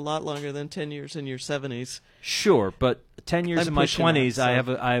 20s is a lot longer than 10 years in your 70s. Sure, but 10 years in my 20s, so.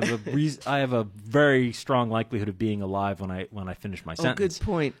 I have a very strong likelihood of being alive when I finish my sentence. Good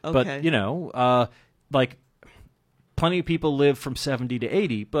point. Okay, but plenty of people live from 70 to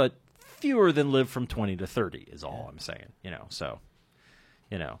 80, but fewer than live from 20 to 30 is all I'm saying.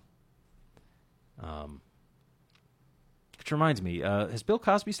 Which reminds me, has Bill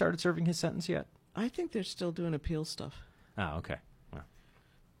Cosby started serving his sentence yet? I think they're still doing appeal stuff. Oh, okay. Well.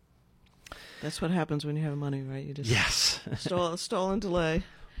 That's what happens when you have money, right? You just Yes. stall and delay.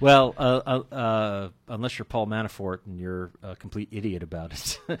 Well, unless you're Paul Manafort and you're a complete idiot about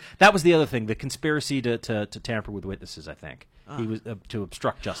it. That was the other thing, the conspiracy to tamper with witnesses, I think. He was to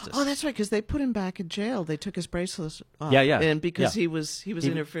obstruct justice. Oh, that's right, because they put him back in jail. They took his bracelets off. Yeah. And because Yeah. he was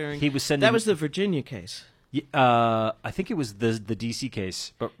interfering. He was sending. That was the Virginia case. I think it was the DC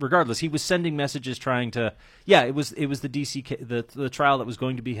case, but regardless, he was sending messages trying to. Yeah, it was the DC the trial that was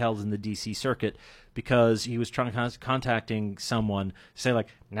going to be held in the DC circuit, because he was contacting someone, say like,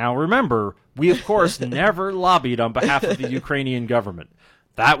 now remember, we of course never lobbied on behalf of the Ukrainian government.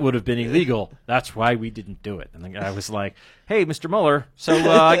 That would have been illegal. That's why we didn't do it. And the guy was like, hey, Mr. Mueller, so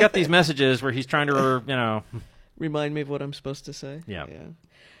I got these messages where he's trying to, Remind me of what I'm supposed to say. Yeah.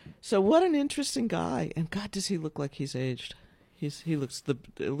 So what an interesting guy, and God, does he look like he's aged? He looks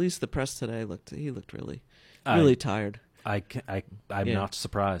at least the press today looked really tired. I'm not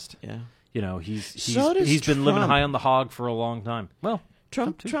surprised. Yeah. He's been living high on the hog for a long time. Well,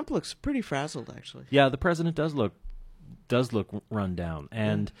 Trump looks pretty frazzled, actually. Yeah, the president does look run down,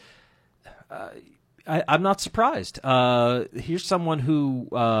 and I'm not surprised. Here's someone who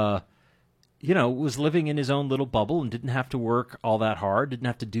was living in his own little bubble and didn't have to work all that hard, didn't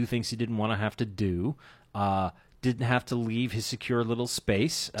have to do things he didn't want to have to do, didn't have to leave his secure little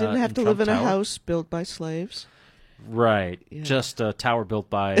space. Didn't have to live in a house built by slaves. Right. Yeah. Just a tower built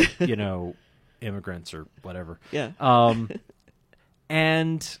by, immigrants or whatever. Yeah.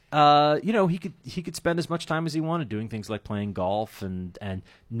 And he could spend as much time as he wanted doing things like playing golf, and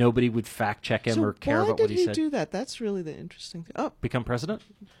nobody would fact check him or care about what he said. Why did he do that? That's really the interesting thing. Oh, become president?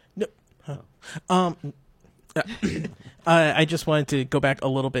 No. I just wanted to go back a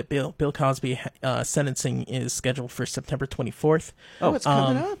little bit. Bill Cosby sentencing is scheduled for September 24th. Oh, it's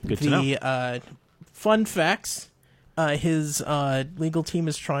coming up. Good to know. Fun facts: his legal team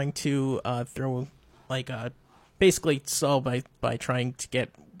is trying to throw basically solve by trying to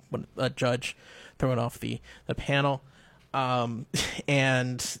get a judge thrown off the panel.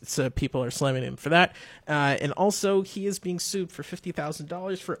 And so people are slamming him for that. And also, he is being sued for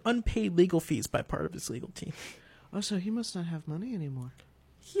 $50,000 for unpaid legal fees by part of his legal team. Oh, so he must not have money anymore.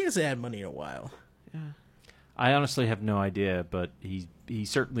 He hasn't had money in a while. Yeah. I honestly have no idea, but he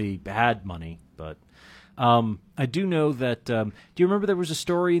certainly had money. But I do know that. Do you remember there was a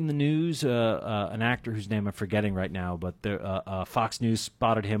story in the news? An actor whose name I'm forgetting right now, but Fox News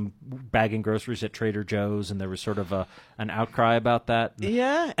spotted him bagging groceries at Trader Joe's, and there was sort of an outcry about that.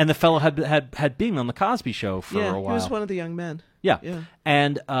 Yeah. And the fellow had been on the Cosby Show for a while. He was one of the young men. Yeah. Yeah.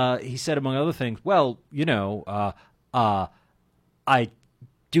 And he said, among other things, well, I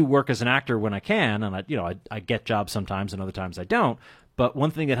do work as an actor when I can, and I get jobs sometimes, and other times I don't. But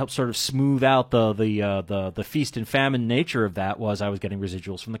one thing that helped sort of smooth out the feast and famine nature of that was I was getting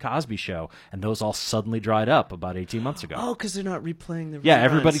residuals from the Cosby Show, and those all suddenly dried up about 18 months ago. Oh, because they're not replaying the reruns. Yeah,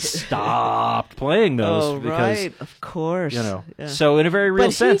 everybody stopped playing those. Oh, because, right, of course. Yeah. Yeah. So in a very real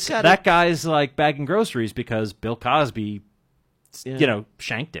But sense, that guy's like bagging groceries because Bill Cosby,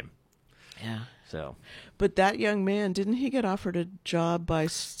 shanked him. Yeah. So. But that young man, didn't he get offered a job by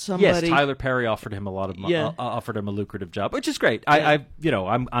somebody? Yes, Tyler Perry offered him offered him a lucrative job, which is great. Yeah.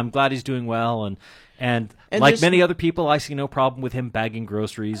 I'm glad he's doing well, and like many other people, I see no problem with him bagging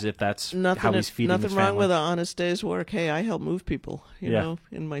groceries if that's how he's feeding his family. Nothing wrong with an honest day's work. Hey, I helped move people,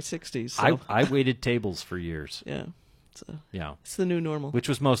 in my 60s. So. I waited tables for years. Yeah. Yeah. It's the new normal. Which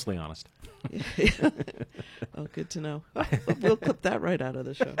was mostly honest. Oh, good to know. We'll clip that right out of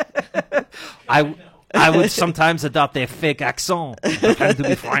the show. I would sometimes adopt a fake accent, pretend to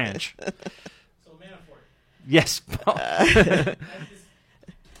be French. So Manafort. Yes.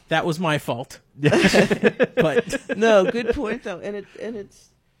 That was my fault. But no, good point though, and it's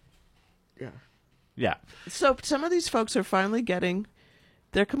yeah. So some of these folks are finally getting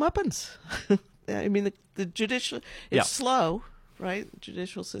their comeuppance. I mean, the judicial it's slow, right? The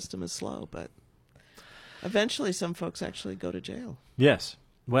judicial system is slow, but eventually some folks actually go to jail. Yes.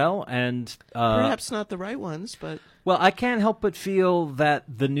 Well, and perhaps not the right ones, but I can't help but feel that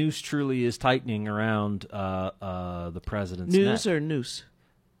the noose truly is tightening around the president's news neck. or noose.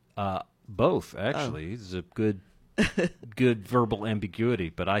 Both, actually. It's a good verbal ambiguity,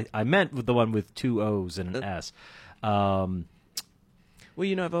 but I meant with the one with two O's and an S.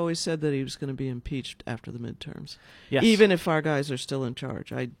 Well, I've always said that he was going to be impeached after the midterms. Yes. Even if our guys are still in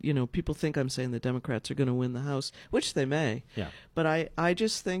charge. People think I'm saying the Democrats are going to win the House, which they may. Yeah. But I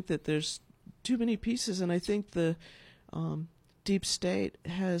just think that there's too many pieces, and I think the deep state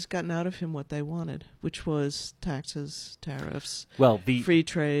has gotten out of him what they wanted, which was taxes, tariffs, free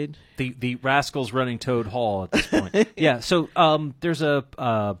trade. The rascals running Toad Hall at this point. Yeah, so there's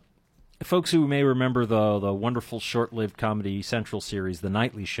a folks who may remember the wonderful short-lived Comedy Central series, The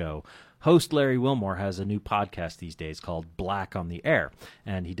Nightly Show, host Larry Wilmore has a new podcast these days called Black on the Air,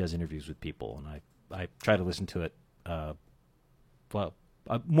 and he does interviews with people, and I try to listen to it,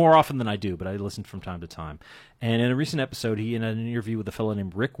 more often than I do, but I listen from time to time. And in a recent episode, he had an interview with a fellow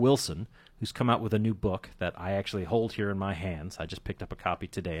named Rick Wilson, who's come out with a new book that I actually hold here in my hands. I just picked up a copy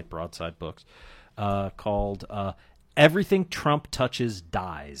today at Broadside Books, called Everything Trump Touches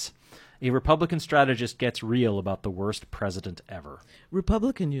Dies. A Republican strategist gets real about the worst president ever.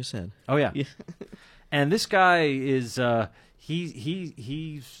 Republican, you said? Oh, yeah. And this guy is,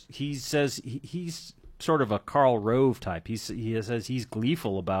 he says he's sort of a Karl Rove type. He says he's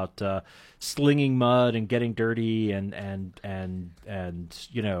gleeful about slinging mud and getting dirty and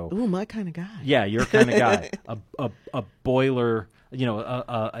you know. Ooh, my kind of guy. Yeah, your kind of guy. A boiler, you know,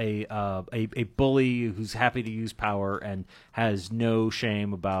 a bully who's happy to use power and has no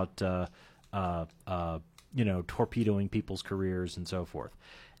shame about you know, torpedoing people's careers and so forth.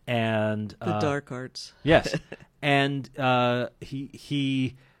 And the dark arts. Yes. And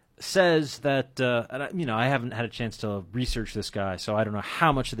he says that, and you know, I haven't had a chance to research this guy, so I don't know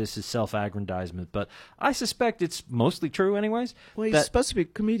how much of this is self-aggrandizement, but I suspect it's mostly true anyways. Well, he's supposed to be a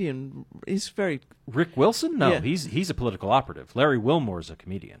comedian. He's very... Rick Wilson? No, Yeah. he's a political operative. Larry Wilmore's a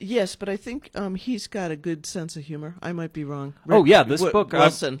comedian. Yes, but I think he's got a good sense of humor. I might be wrong. Oh, yeah, this book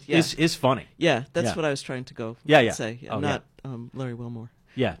Wilson, is funny. Yeah, that's Yeah. what I was trying to Yeah. say. Oh, not Larry Wilmore.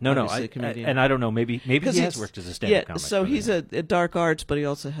 Yeah, no, Obviously a comedian. and I don't know. Maybe he has worked as a stand-up comic. So but he's a dark arts, but he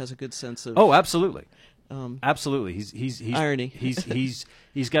also has a good sense of. Oh, absolutely, absolutely. He's irony. He's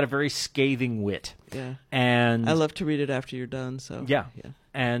got a very scathing wit. Yeah, and I love to read it after you're done. So yeah.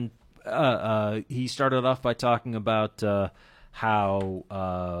 And he started off by talking about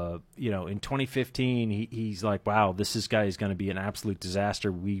how you know, in 2015 he's like, wow, this guy is going to be an absolute disaster.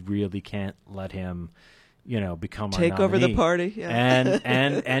 We really can't let him, you know, become take our over the nominee. party. Yeah.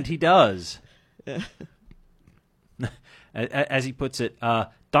 and he does. Yeah. As he puts it,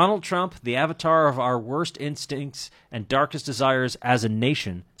 Donald Trump, the avatar of our worst instincts and darkest desires as a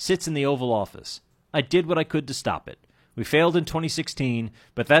nation, sits in the Oval Office. I did what I could to stop it. We failed in 2016,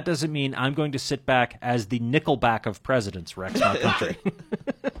 but that doesn't mean I'm going to sit back as the Nickelback of presidents, Rex, my country.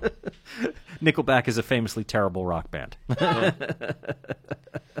 Nickelback is a famously terrible rock band.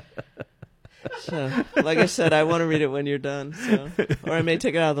 So, like I said, I want to read it when you're done. So, or I may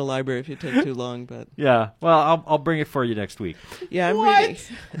take it out of the library if you take too long. But yeah, well, I'll bring it for you next week. Yeah, I'm reading.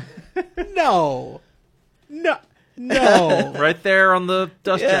 No. Right there on the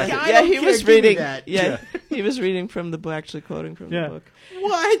dust jacket. Yeah, he was reading. That. Yeah, he was reading from the book, actually quoting from the book.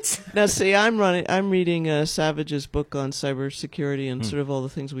 What? Now, see, I'm reading Savage's book on cybersecurity and sort of all the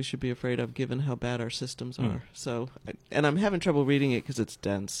things we should be afraid of, given how bad our systems are. So, and I'm having trouble reading it because it's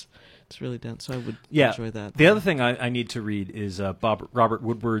dense. It's really dense, so I would enjoy that. The other thing I need to read is Robert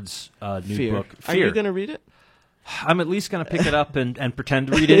Woodward's new book, Fear. Are you going to read it? I'm at least going to pick it up and pretend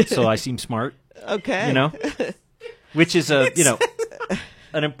to read it so I seem smart. Okay. You know? Which is an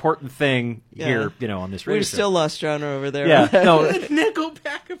important thing here, you know, on this radio We've show. still lost genre over there. Yeah, no.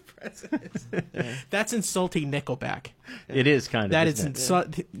 Nickelback of presidents. That's insulting Nickelback. It is kind of. That is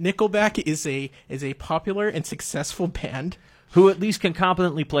Nickelback is a popular and successful band who at least can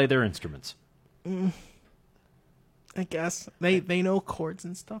competently play their instruments. I guess they know chords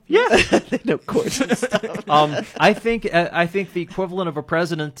and stuff. Yeah, they know chords and stuff. I think the equivalent of a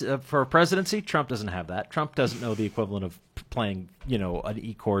president for a presidency, Trump doesn't have that. Trump doesn't know the equivalent of playing, you know, an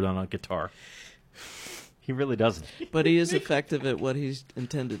E chord on a guitar. He really doesn't. But he is effective at what he's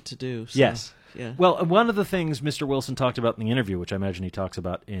intended to do. So, yes. Yeah. Well, one of the things Mr. Wilson talked about in the interview, which I imagine he talks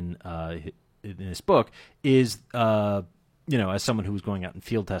about in his book, is you know, as someone who was going out and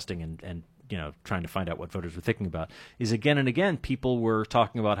field testing and you know, trying to find out what voters were thinking about, is again and again people were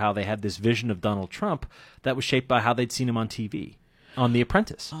talking about how they had this vision of Donald Trump that was shaped by how they'd seen him on TV, on The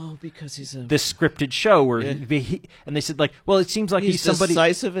Apprentice. Oh, because he's this scripted show where and they said, like, well, it seems like he's somebody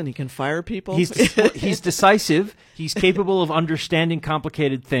decisive and he can fire people. He's decisive. He's capable of understanding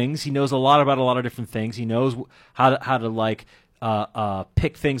complicated things. He knows a lot about a lot of different things. He knows how to like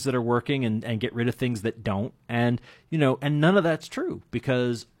pick things that are working and get rid of things that don't. And you know, and none of that's true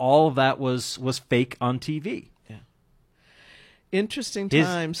because all of that was fake on TV. Yeah. Interesting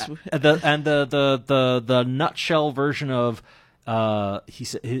times. The nutshell version of he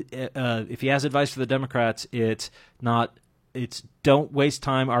said if he has advice for the Democrats, it's don't waste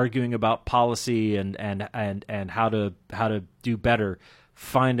time arguing about policy and how to do better.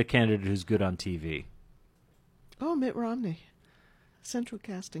 Find a candidate who's good on TV. Oh, Mitt Romney. Central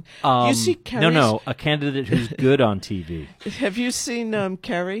casting. You see Kerry's... No, a candidate who's good on TV. Have you seen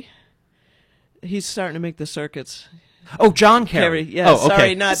Kerry? He's starting to make the circuits. Oh, John Kerry. Yeah, oh, okay.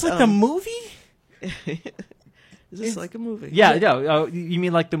 sorry, not It's like the movie? Is this like a movie? Yeah. Oh, you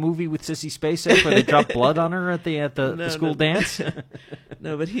mean like the movie with Sissy Spacek where they drop blood on her at the school dance?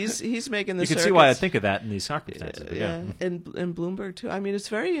 No, but he's making the You can circuits. see why I think of that in these circumstances. But yeah, and Bloomberg too. I mean, it's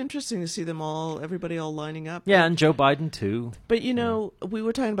very interesting to see them everybody all lining up. Yeah, and Joe Biden too. But we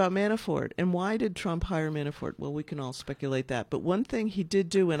were talking about Manafort, and why did Trump hire Manafort? Well, we can all speculate that. But one thing he did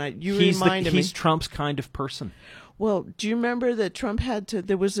do, and reminded me, he's Trump's kind of person. Well, do you remember that Trump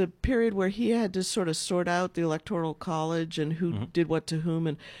there was a period where he had to sort of sort out the Electoral College and who did what to whom,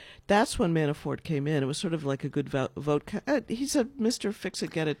 and that's when Manafort came in. It was sort of like a good vote. He's a Mr.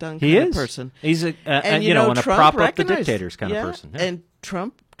 Fix-It-Get-It-Done kind of person. He's a and a Trump prop up the dictators kind of person. Yeah. And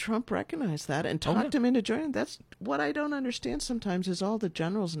Trump recognized that and talked him into joining. That's what I don't understand sometimes is all the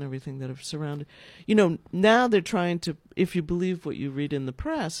generals and everything that have surrounded. Now they're trying to, if you believe what you read in the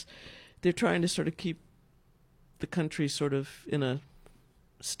press, they're trying to sort of keep the country sort of in a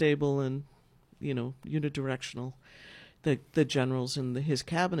stable and, unidirectional, the generals and his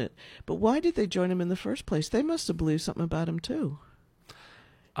cabinet. But why did they join him in the first place? They must have believed something about him too.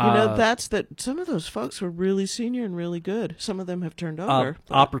 That's that some of those folks were really senior and really good. Some of them have turned over.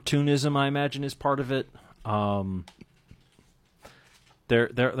 Opportunism, I imagine, is part of it.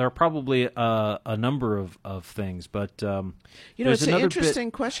 There are probably a number of things, but it's an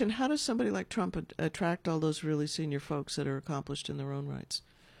interesting question. How does somebody like Trump attract all those really senior folks that are accomplished in their own rights?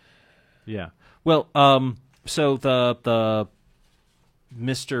 Yeah. Well, so the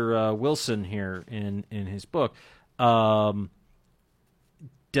Mr. Wilson here in his book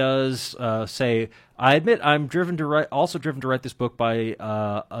does say, I admit I'm driven to write this book by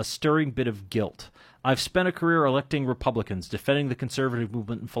a stirring bit of guilt. I've spent a career electing Republicans, defending the conservative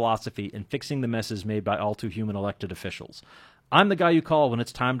movement and philosophy, and fixing the messes made by all too human elected officials. I'm the guy you call when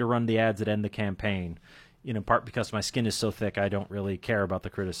it's time to run the ads that end the campaign. In part because my skin is so thick, I don't really care about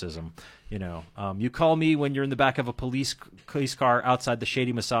the criticism. You call me when you're in the back of a police car outside the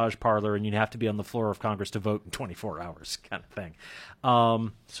shady massage parlor, and you have to be on the floor of Congress to vote in 24 hours, kind of thing.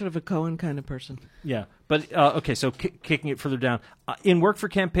 Sort of a Cohen kind of person. Yeah, but okay. So kicking it further down, in work for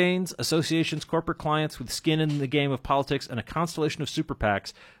campaigns, associations, corporate clients with skin in the game of politics, and a constellation of super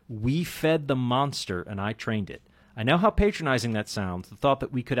PACs, we fed the monster, and I trained it. I know how patronizing that sounds. The thought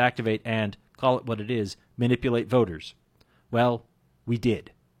that we could activate and, call it what it is, manipulate voters. Well, we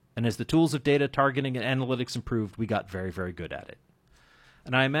did. And as the tools of data targeting and analytics improved, we got very, very good at it.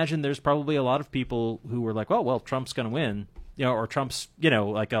 And I imagine there's probably a lot of people who were like, oh, well, Trump's going to win, or Trump's,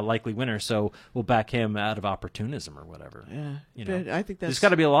 like a likely winner, so we'll back him out of opportunism or whatever. Yeah. But I think there's got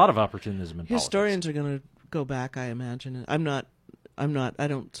to be a lot of opportunism in historians politics. Are going to go back, I imagine. I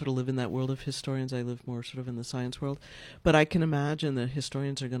don't sort of live in that world of historians. I live more sort of in the science world. But I can imagine that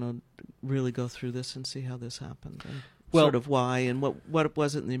historians are going to really go through this and see how this happened and sort of why and what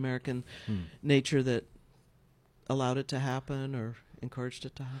was it in the American nature that allowed it to happen or encouraged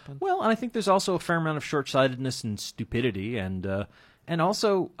it to happen. Well, and I think there's also a fair amount of short-sightedness and stupidity, and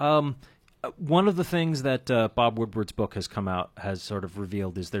also one of the things that Bob Woodward's book has sort of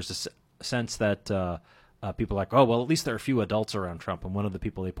revealed is there's a sense that people are like, oh, well, at least there are a few adults around Trump, and one of the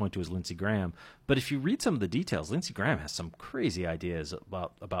people they point to is Lindsey Graham. But if you read some of the details, Lindsey Graham has some crazy ideas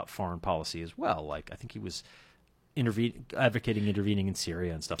about foreign policy as well. Like, I think he was advocating intervening in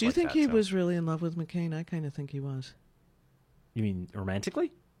Syria and stuff like that. Do you think he was really in love with McCain? I kind of think he was. You mean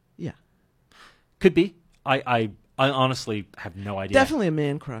romantically? Yeah. Could be. I honestly have no idea. Definitely a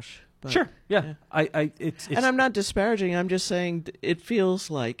man crush. But, sure. Yeah. It's and I'm not disparaging. I'm just saying it feels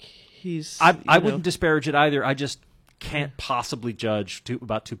like he's. I wouldn't disparage it either. I just can't possibly judge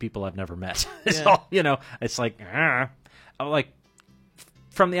about two people I've never met. It's all, it's like,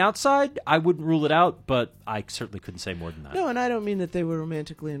 from the outside, I wouldn't rule it out, but I certainly couldn't say more than that. No, and I don't mean that they were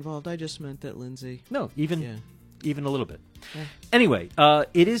romantically involved. I just meant that Lindsey. No, even a little bit. Yeah. Anyway,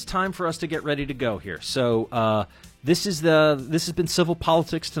 it is time for us to get ready to go here. So this has been Civil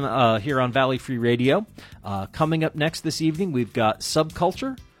Politics here on Valley Free Radio. Coming up next this evening, we've got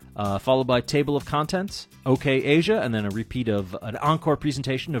Subculture, followed by Table of Contents, OK Asia, and then a repeat of an encore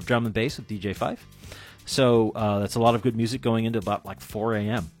presentation of Drum and Bass with DJ Fife. So that's a lot of good music going into about like 4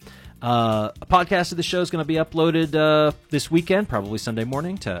 a.m. A podcast of the show is going to be uploaded this weekend, probably Sunday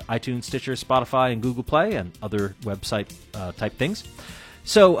morning, to iTunes, Stitcher, Spotify, and Google Play, and other website type things.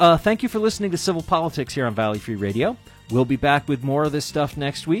 So thank you for listening to Civil Politics here on Valley Free Radio. We'll be back with more of this stuff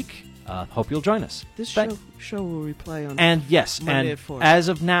next week. Hope you'll join us. This show will replay on Monday at 4. As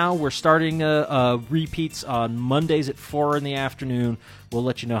of now, we're starting repeats on Mondays at 4 in the afternoon. We'll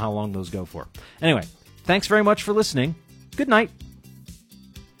let you know how long those go for. Anyway, thanks very much for listening. Good night.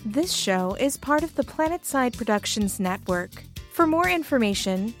 This show is part of the PlanetSide Productions Network. For more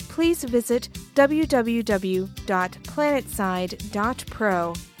information, please visit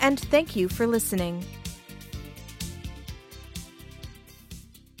www.planetside.pro, and thank you for listening.